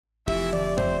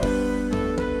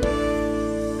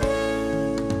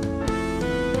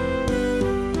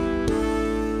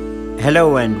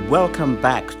Hello and welcome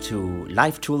back to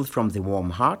Life Tools from the Warm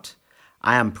Heart.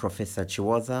 I am Professor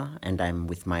Chiwoza and I'm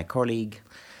with my colleague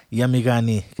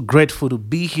Yamigani. Grateful to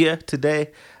be here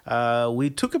today. We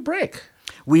took a break.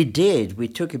 We did. We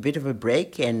took a bit of a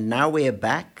break and now we're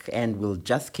back and we'll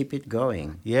just keep it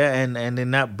going. Yeah, and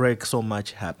in that break, so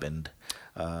much happened.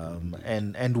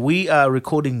 And we are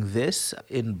recording this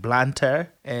in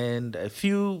Blantyre. And a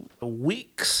few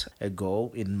weeks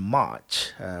ago in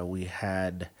March, we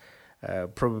had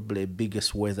probably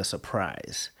biggest weather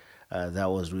surprise. That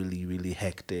was really, really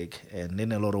hectic. And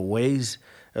in a lot of ways,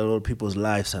 a lot of people's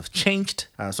lives have changed.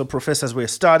 So, professors, we're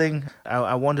starting.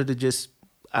 I wanted to just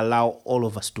allow all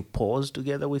of us to pause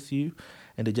together with you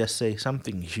and to just say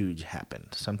something huge happened,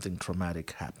 something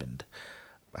traumatic happened.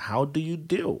 How do you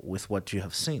deal with what you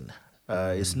have seen?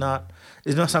 It's not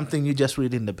something you just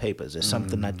read in the papers. It's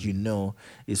something that you know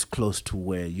is close to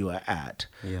where you are at.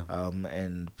 Yeah.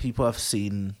 And people have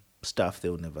seen stuff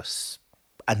they'll never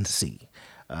unsee.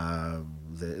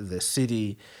 The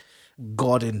city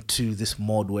got into this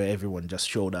mode where everyone just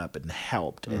showed up and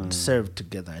helped and served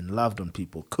together and loved on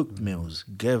people, cooked meals,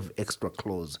 gave extra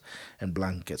clothes and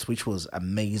blankets, which was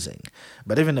amazing.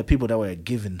 But even the people that were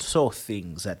given saw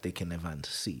things that they can never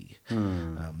unsee.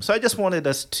 So I just wanted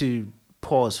us to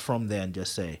pause from there and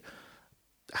just say,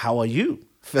 how are you,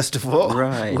 first of all,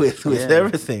 Right. with Yeah.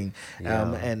 everything?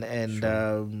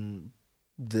 Yeah.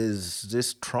 There's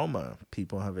this trauma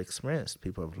people have experienced.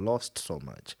 People have lost so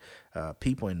much,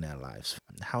 people in their lives.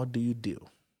 How do you deal?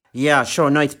 Yeah,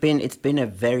 sure. No, it's been a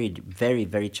very, very,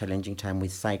 very challenging time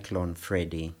with Cyclone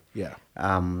Freddy. Yeah.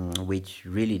 Which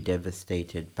really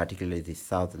devastated, particularly the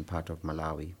southern part of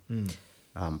Malawi.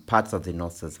 Parts of the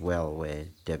north as well were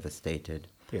devastated.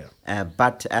 Yeah.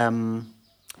 But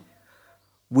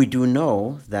we do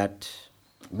know that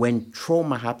when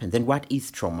trauma happens, then what is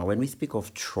trauma? When we speak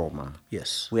of trauma,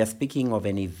 Yes. we are speaking of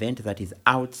an event that is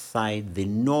outside the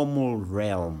normal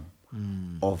realm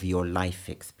of your life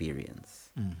experience.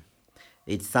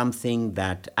 It's something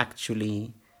that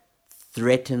actually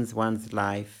threatens one's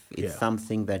life. It's Yeah.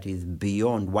 something that is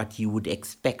beyond what you would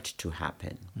expect to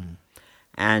happen.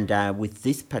 And with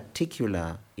this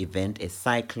particular event, a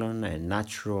cyclone, a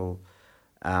natural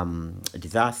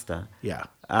disaster, Yeah.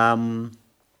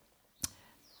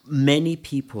 many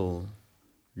people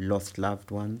lost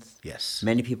loved ones. Yes.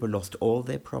 Many people lost all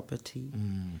their property.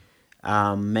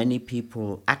 Many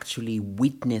people actually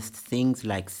witnessed things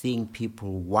like seeing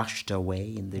people washed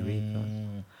away in the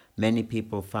river. Many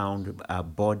people found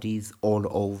bodies all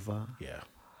over. Yeah.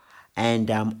 And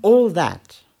all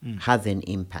that has an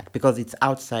impact because it's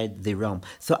outside the realm.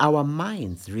 So our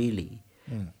minds really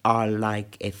are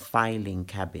like a filing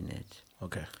cabinet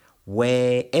Okay.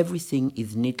 where everything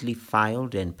is neatly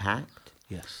filed and packed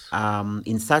Yes.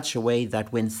 in such a way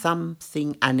that when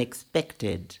something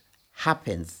unexpected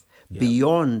happens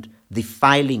beyond the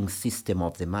filing system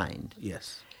of the mind,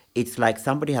 Yes. it's like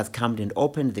somebody has come and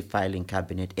opened the filing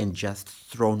cabinet and just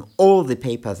thrown all the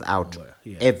papers out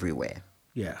everywhere.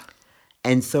 Yeah.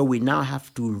 And so we now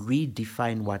have to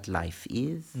redefine what life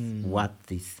is, what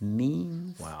this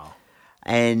means, Wow.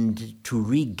 and to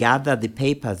regather the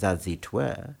papers, as it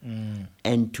were,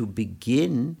 and to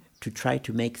begin to try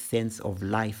to make sense of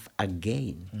life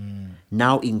again,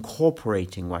 now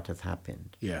incorporating what has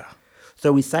happened. Yeah.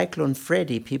 So with Cyclone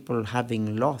Freddy, people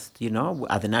having lost,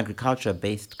 as an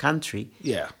agriculture-based country,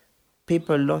 Yeah.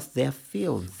 people lost their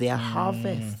fields, their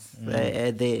harvests,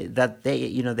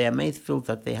 their maize fields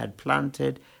that they had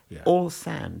planted, all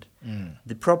sand.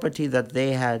 The property that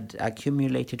they had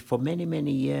accumulated for many,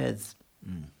 many years,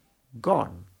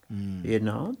 gone,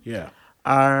 Yeah.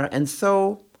 And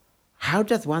so how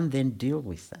does one then deal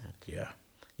with that? Yeah.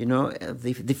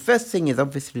 The first thing is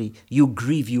obviously you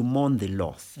grieve, you mourn the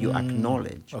loss, you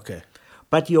acknowledge. Okay.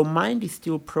 But your mind is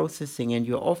still processing and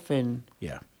you're often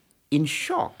Yeah. in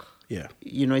shock. Yeah.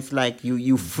 It's like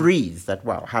you freeze that,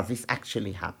 wow, has this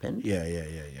actually happened? Yeah.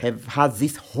 Has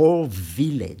this whole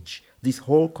village, this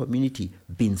whole community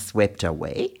been swept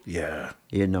away? Yeah.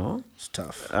 It's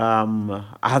tough.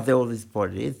 Are there all these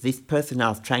bodies? This person I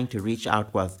was trying to reach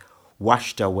out was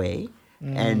washed away,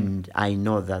 and I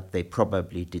know that they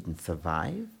probably didn't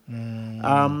survive.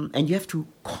 And you have to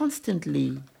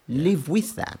constantly live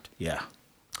with that. Yeah.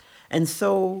 And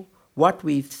so what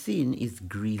we've seen is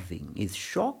grieving, is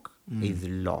shock, is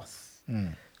loss.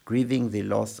 Grieving the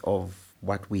loss of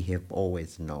what we have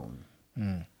always known.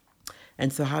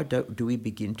 And so how do we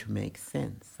begin to make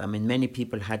sense? I mean, many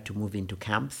people had to move into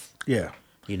camps. Yeah.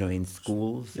 In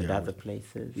schools and other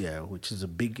places. Yeah, which is a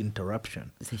big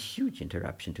interruption. It's a huge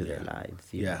interruption to their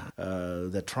lives.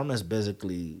 The trauma is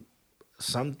basically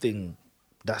something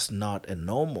that's not a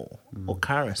normal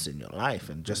occurrence in your life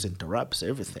and just interrupts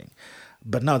everything.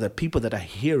 But now the people that are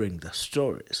hearing the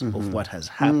stories of what has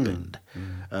happened,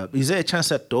 is there a chance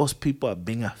that those people are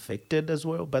being affected as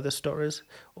well by the stories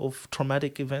of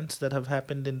traumatic events that have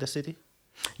happened in the city?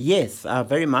 Yes,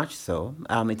 very much so.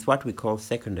 It's what we call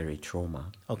secondary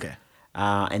trauma. Okay.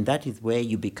 And that is where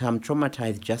you become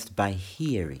traumatized just by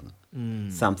hearing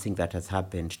something that has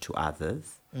happened to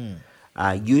others.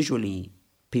 Usually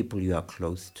people you are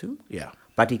close to, Yeah.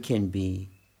 but it can be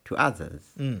to others.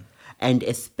 And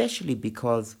especially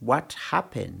because what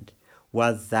happened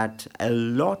was that a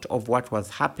lot of what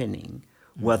was happening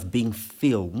was being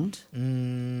filmed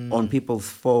on people's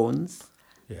phones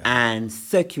and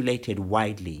circulated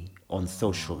widely on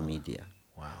social media.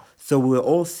 Wow. So we were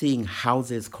all seeing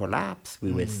houses collapse.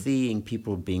 We were seeing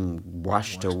people being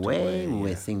washed away. We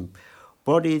were seeing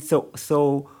bodies.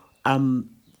 So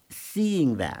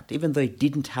seeing that, even though it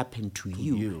didn't happen to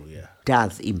you,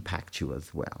 does impact you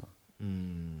as well.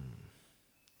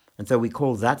 And so we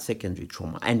call that secondary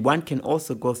trauma. And one can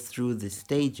also go through the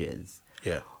stages.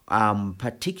 Yeah.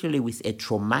 Particularly with a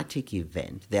traumatic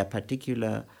event, there are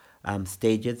particular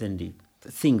stages and the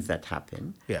things that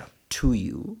happen to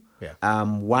you. Yeah.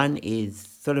 One is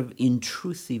sort of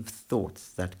intrusive thoughts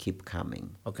that keep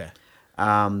coming. Okay.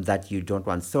 That you don't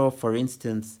want. So, for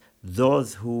instance,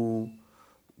 those who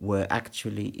were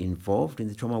actually involved in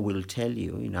the trauma will tell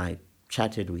you, I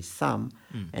chatted with some,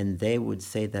 and they would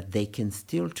say that they can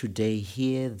still today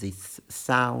hear this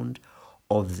sound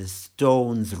of the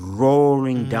stones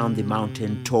roaring down the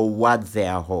mountain towards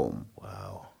their home.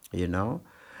 Wow.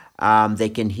 They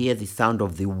can hear the sound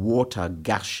of the water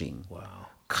gushing. Wow.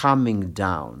 Coming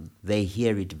down. They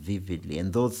hear it vividly.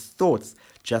 And those thoughts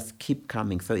just keep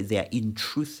coming. So they are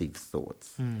intrusive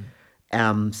thoughts.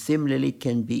 Similarly,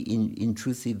 can be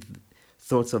intrusive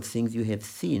thoughts of things you have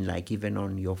seen, like even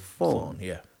on your phone.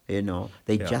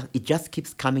 It just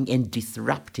keeps coming and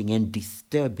disrupting and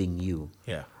disturbing you.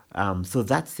 Yeah. So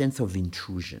that sense of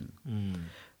intrusion.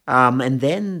 And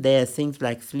then there are things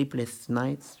like sleepless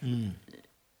nights,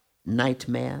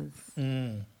 nightmares.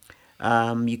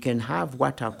 You can have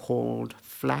what are called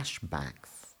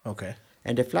flashbacks. Okay.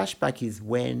 And a flashback is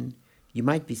when you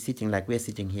might be sitting like we're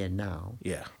sitting here now.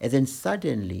 Yeah. And then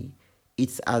suddenly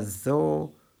it's as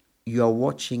though you're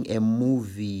watching a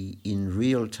movie in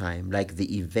real time, like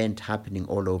the event happening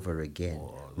all over again,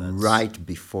 right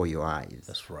before your eyes.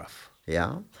 That's rough.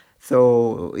 Yeah.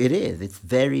 So it is. It's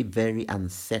very, very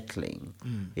unsettling.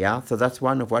 Yeah. So that's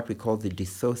one of what we call the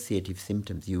dissociative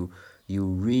symptoms. You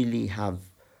really have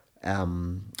a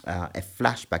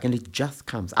flashback, and it just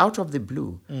comes out of the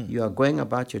blue. You are going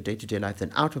about your day-to-day life,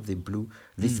 and out of the blue,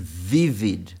 this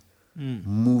vivid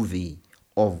movie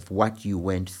of what you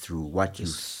went through, what you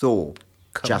saw,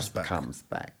 comes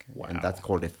back. Wow. And that's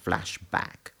called a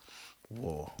flashback.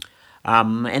 Whoa.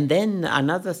 And then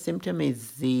another symptom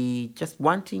is the just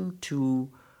wanting to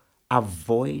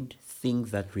avoid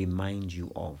things that remind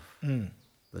you of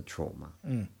the trauma.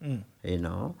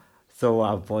 So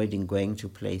avoiding going to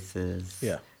places.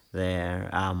 Yeah. There,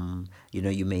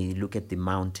 you may look at the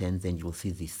mountains and you'll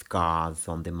see the scars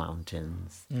on the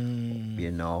mountains.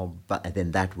 But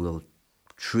then that will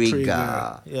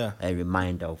trigger a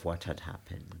reminder of what had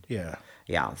happened. Yeah.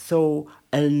 So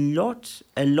a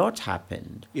lot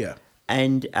happened. Yeah.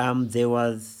 And there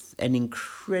was an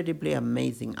incredibly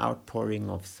amazing outpouring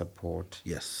of support.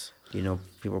 Yes.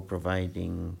 People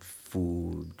providing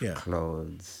food,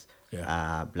 clothes,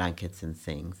 blankets and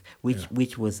things,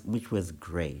 which was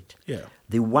great. Yeah.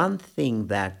 The one thing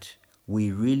that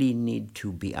we really need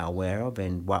to be aware of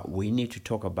and what we need to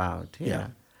talk about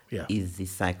is the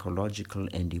psychological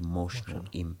and emotional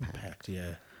impact.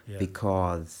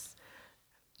 Because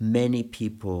many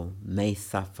people may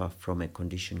suffer from a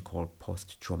condition called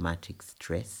post-traumatic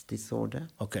stress disorder.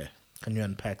 Okay. Can you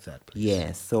unpack that, please?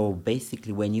 Yeah. So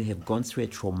basically, when you have gone through a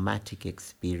traumatic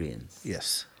experience,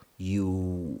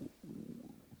 you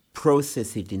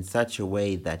process it in such a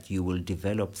way that you will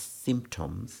develop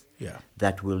symptoms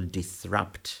that will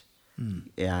disrupt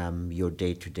your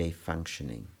day-to-day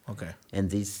functioning. Okay. And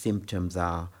these symptoms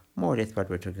are more or less what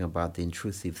we're talking about, the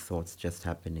intrusive thoughts just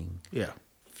happening.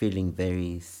 Feeling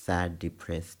very sad,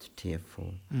 depressed,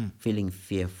 tearful, feeling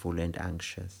fearful and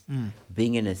anxious,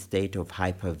 being in a state of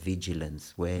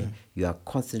hypervigilance where you are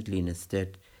constantly in a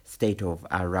state of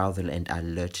arousal and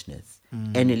alertness.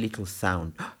 Any little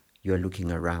sound, you're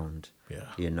looking around,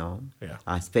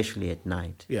 especially at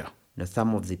night.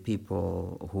 Some of the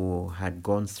people who had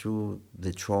gone through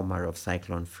the trauma of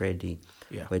Cyclone Freddy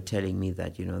were telling me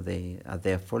that,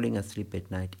 they're falling asleep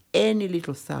at night. Any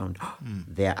little sound,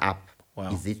 they're up.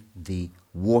 Wow. Is it the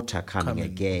water coming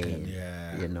again?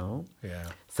 Yeah. You know? Yeah.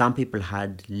 Some people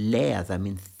had layers,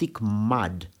 thick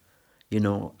mud,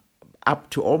 up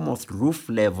to almost roof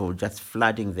level, just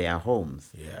flooding their homes,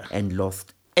 Yeah. and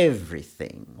lost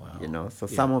everything. Wow. So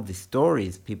some of the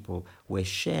stories people were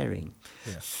sharing.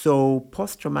 Yeah. So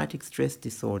post-traumatic stress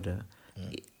disorder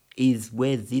is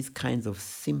where these kinds of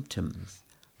symptoms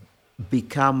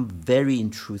become very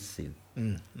intrusive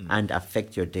and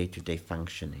affect your day-to-day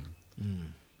functioning.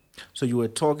 So you were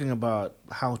talking about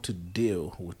how to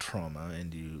deal with trauma,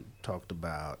 and you talked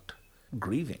about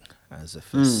grieving as a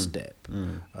first step.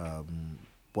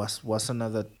 What's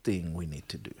another thing we need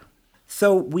to do?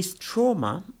 So with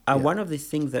trauma, one of the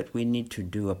things that we need to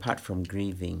do apart from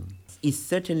grieving is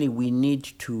certainly we need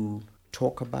to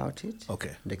talk about it.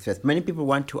 Okay. And express. Many people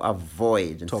want to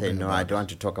avoid and say, Talking no, about I don't want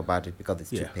to talk about it because it's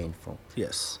too Yeah. painful.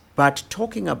 Yes. But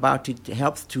talking about it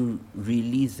helps to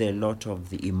release a lot of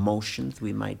the emotions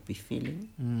we might be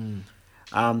feeling.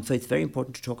 So it's very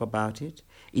important to talk about it.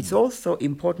 It's also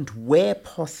important, where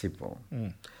possible,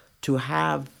 to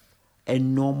have a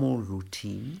normal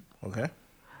routine. Okay.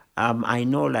 I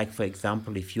know, like, for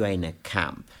example, if you are in a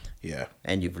camp Yeah.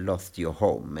 and you've lost your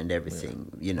home and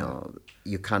everything,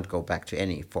 you can't go back to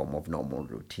any form of normal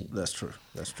routine. That's true.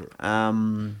 That's true.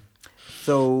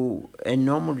 So a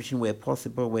normal routine where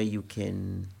possible, where you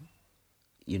can,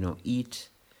 eat,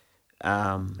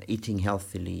 eating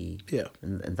healthily, Yeah.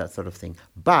 and that sort of thing.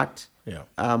 But Yeah.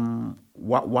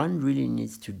 what one really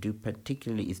needs to do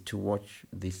particularly is to watch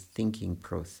this thinking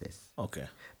process. Okay.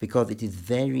 Because it is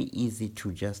very easy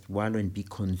to just wallow and be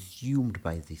consumed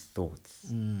by these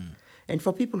thoughts. And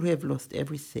for people who have lost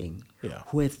everything, Yeah.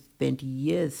 who have spent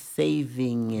years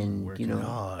saving and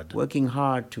working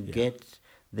hard to get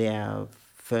their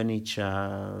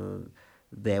furniture,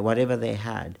 their whatever they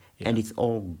had, and it's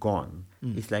all gone.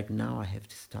 It's like, now I have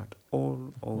to start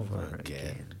all over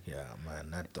again. Yeah, man,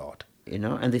 that thought.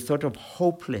 And the sort of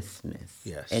hopelessness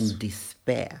Yes. and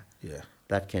despair Yeah.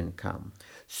 that can come.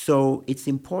 So it's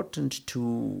important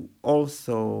to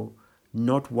also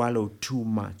not wallow too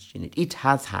much in it. It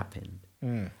has happened.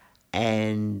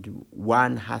 And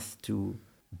one has to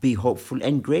be hopeful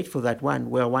and grateful that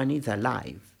one is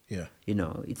alive. Yeah.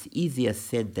 It's easier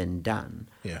said than done.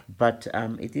 Yeah. But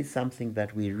it is something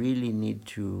that we really need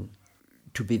to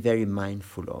be very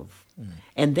mindful of.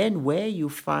 And then where you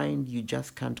find you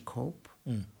just can't cope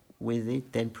with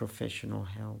it, then professional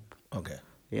help. Okay.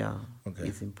 Yeah, Okay.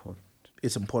 it's important.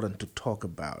 It's important to talk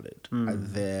about it. Are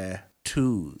there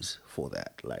tools for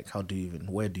that? Like,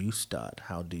 where do you start?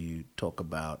 How do you talk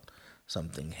about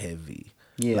something heavy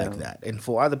like that? And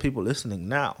for other people listening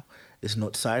now, it's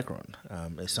not Cyclone.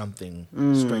 It's something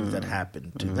strange that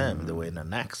happened to them. They were in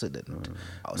an accident.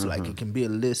 So like, it can be a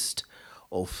list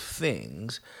of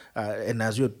things. And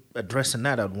as you're addressing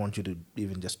that, I'd want you to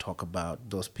even just talk about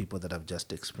those people that have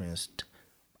just experienced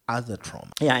other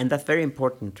trauma. Yeah, and that's very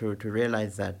important to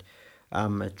realize that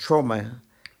trauma,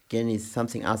 again, is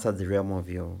something outside the realm of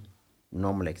your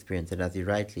normal experience. And as you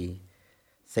rightly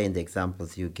say in the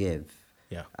examples you give,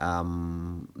 Yeah.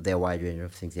 there are a wide range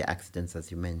of things. The accidents,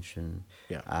 as you mentioned,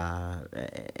 Yeah.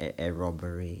 A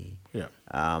robbery. Yeah.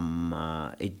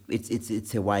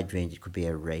 It's a wide range. It could be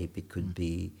a rape. It could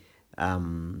be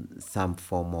some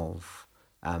form of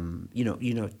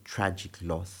tragic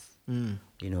loss.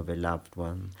 Of a loved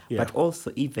one, Yeah. but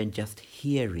also even just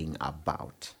hearing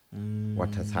about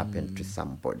what has happened to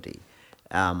somebody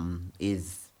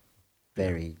is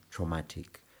very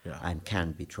traumatic. Yeah. And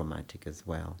can be traumatic as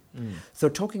well. So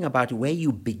talking about where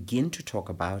you begin to talk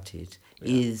about it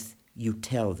is you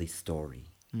tell the story.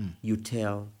 You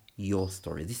tell your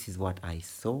story. This is what I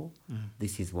saw.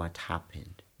 This is what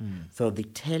happened. So the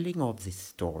telling of the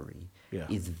story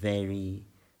is very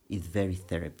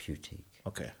therapeutic.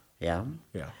 Okay. Yeah.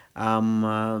 Yeah.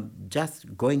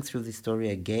 Just going through the story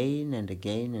again and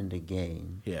again and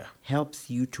again helps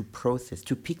you to process,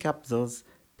 to pick up those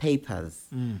papers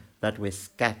that were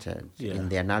scattered in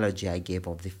the analogy I gave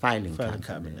of the filing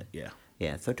cabinet.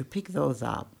 Yeah. So to pick those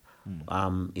up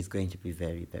is going to be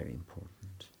very, very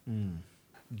important.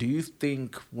 Do you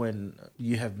think when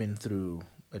you have been through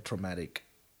a traumatic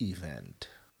event,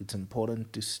 it's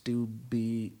important to still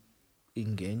be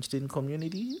engaged in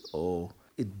community, or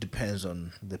it depends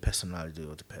on the personality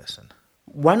of the person?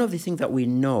 One of the things that we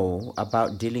know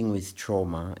about dealing with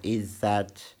trauma is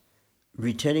that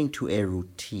returning to a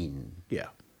routine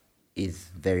is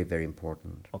very, very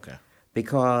important. Okay.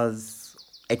 Because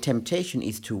a temptation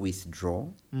is to withdraw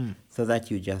so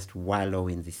that you just wallow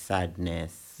in the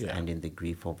sadness and in the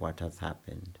grief of what has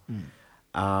happened.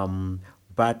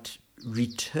 But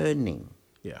returning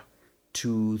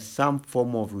to some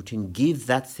form of routine gives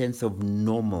that sense of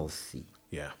normalcy.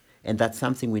 Yeah. And that's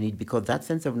something we need, because that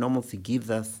sense of normalcy gives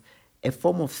us a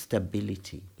form of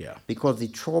stability. Yeah. Because the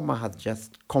trauma has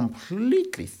just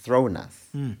completely thrown us.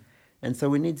 And so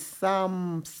we need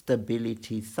some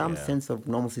stability, some Yeah. sense of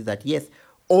normalcy that, yes,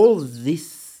 all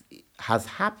this has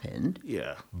happened,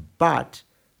 Yeah. but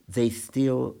there's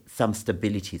still some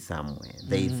stability somewhere.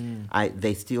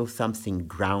 There's still something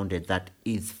grounded that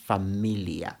is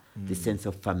familiar, the sense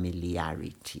of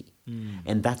familiarity.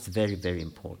 And that's very, very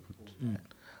important.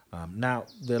 Now,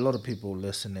 there are a lot of people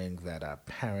listening that are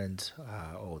parents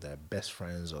or their best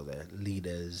friends or their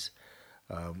leaders.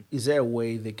 Is there a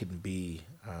way they can be,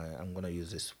 I'm going to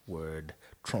use this word,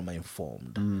 trauma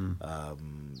informed?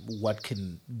 What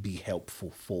can be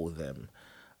helpful for them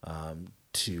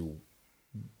to,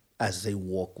 as they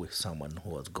walk with someone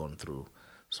who has gone through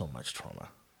so much trauma?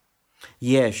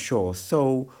 Yeah, sure.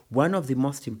 So one of the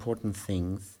most important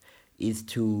things is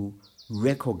to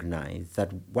recognize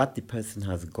that what the person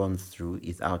has gone through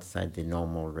is outside the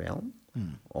normal realm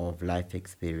of life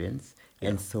experience.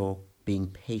 And so being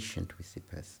patient with the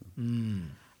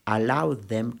person. Allow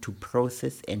them to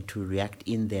process and to react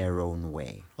in their own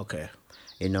way. Okay.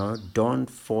 You know, don't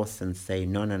force and say,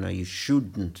 no, you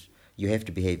shouldn't. You have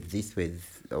to behave this way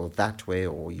or that way,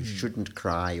 or you shouldn't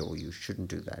cry, or you shouldn't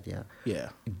do that. Yeah. Yeah.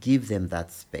 Give them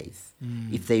that space.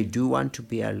 If they do want to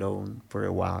be alone for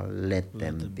a while, let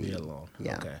them be alone.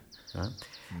 Yeah. Okay. Huh?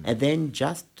 And then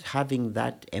just having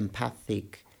that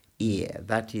empathic ear,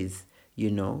 that is, you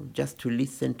know, just to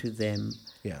listen to them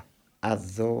Yeah.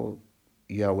 as though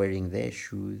you are wearing their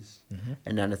shoes,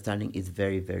 and understanding is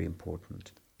very, very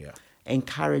important. Yeah.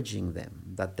 Encouraging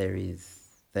them that there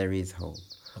is hope,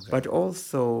 but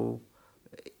also,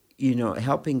 you know,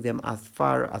 helping them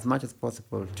as much as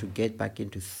possible to get back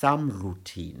into some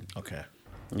routine. Okay.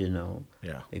 You know,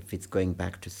 Yeah. if it's going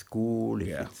back to school, if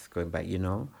Yeah. it's going back, you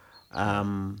know,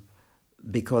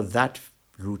 because that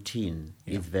routine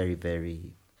is very,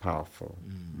 very powerful.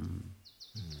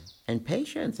 And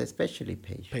patience, especially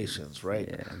patience. Patience, right?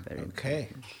 Yeah, very okay.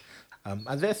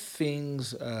 Are there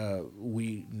things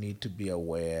we need to be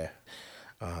aware?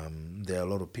 There are a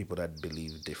lot of people that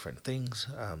believe different things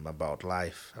about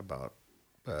life, about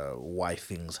why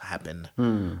things happen.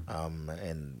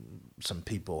 And some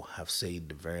people have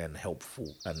said very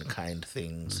unhelpful, unkind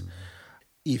things.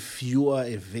 If you are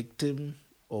a victim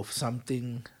of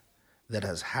something that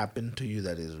has happened to you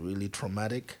that is really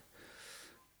traumatic,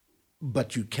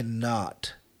 but you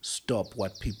cannot stop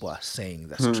what people are saying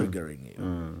that's triggering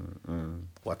you,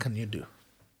 what can you do?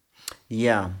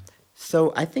 Yeah.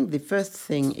 So I think the first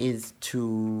thing is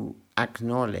to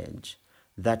acknowledge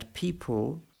that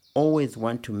people always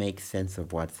want to make sense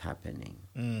of what's happening.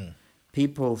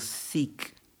 People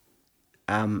seek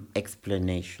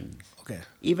explanations. Okay.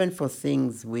 Even for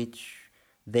things which,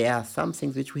 there are some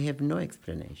things which we have no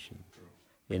explanation.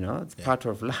 You know, it's part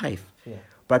of life. Yeah.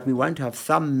 But we want to have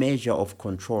some measure of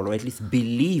control, or at least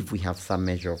believe we have some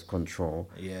measure of control,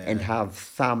 and have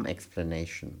some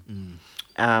explanation.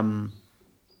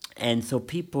 And so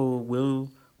people will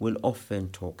often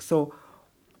talk. So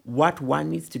what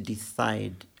one needs to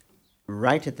decide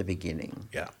right at the beginning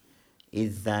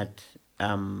is that,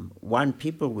 one,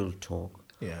 people will talk,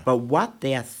 but what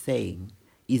they are saying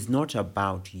is not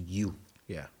about you.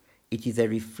 Yeah. It is a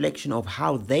reflection of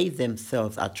how they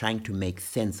themselves are trying to make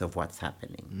sense of what's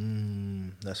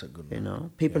happening. That's a good one. You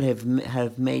know, people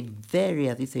have made very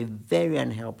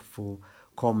unhelpful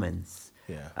comments.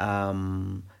 Yeah.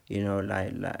 You know,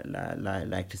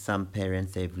 like to some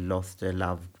parents, they've lost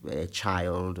a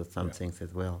child or something.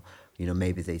 Says, well, you know,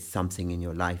 maybe there's something in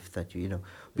your life that you know,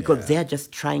 because they're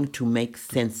just trying to make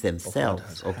sense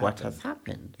themselves of what has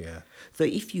happened. Yeah. So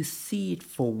if you see it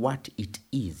for what it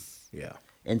is, Yeah.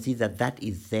 and see that that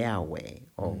is their way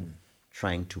of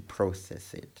trying to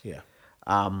process it,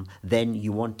 then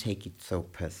you won't take it so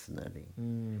personally,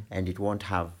 and it won't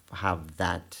have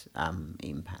that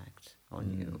impact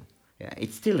on you. Yeah,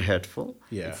 it's still hurtful.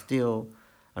 Yeah. It's still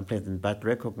unpleasant, but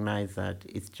recognize that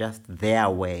it's just their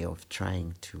way of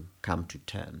trying to come to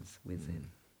terms with it.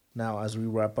 Now, as we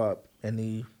wrap up,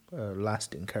 any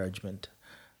last encouragement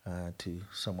to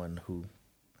someone who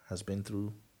has been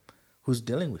through, who's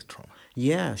dealing with trauma?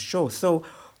 Yeah, sure. So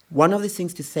one of the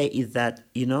things to say is that,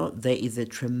 you know, there is a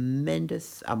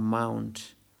tremendous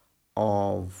amount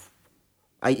of,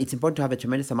 it's important to have a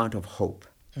tremendous amount of hope.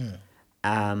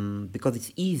 Because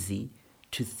it's easy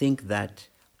to think that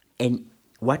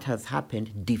what has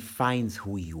happened defines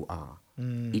who you are.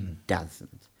 It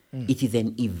doesn't. It is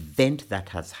an event that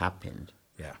has happened,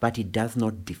 but it does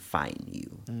not define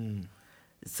you.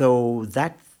 So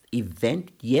that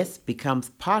event, yes, becomes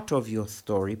part of your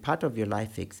story, part of your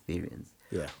life experience.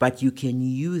 Yeah. But you can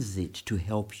use it to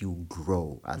help you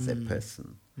grow as a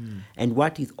person. And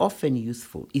what is often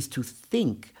useful is to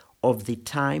think of the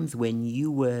times when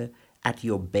you were at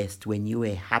your best, when you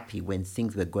were happy, when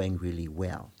things were going really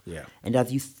well. Yeah. And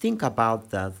as you think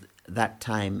about that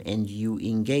time and you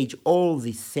engage all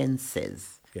the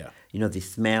senses, Yeah. the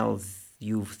smells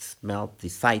you've smelled, the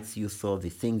sights you saw, the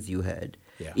things you heard,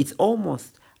 Yeah. it's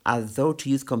almost as though, to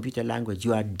use computer language,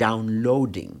 you are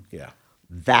downloading Yeah.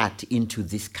 that into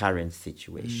this current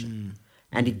situation.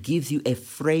 And it gives you a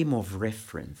frame of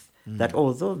reference that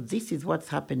although this is what's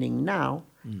happening now,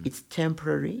 it's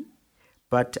temporary,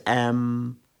 but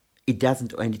it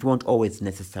doesn't, and it won't always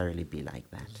necessarily be like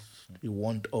that. It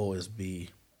won't always be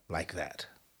like that.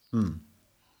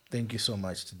 Thank you so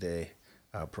much today,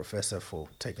 Professor, for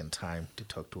taking time to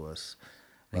talk to us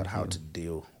about how to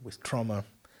deal with trauma.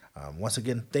 Once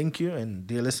again, thank you. And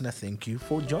dear listener, thank you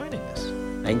for joining us.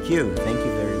 Thank you. Thank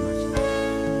you very much.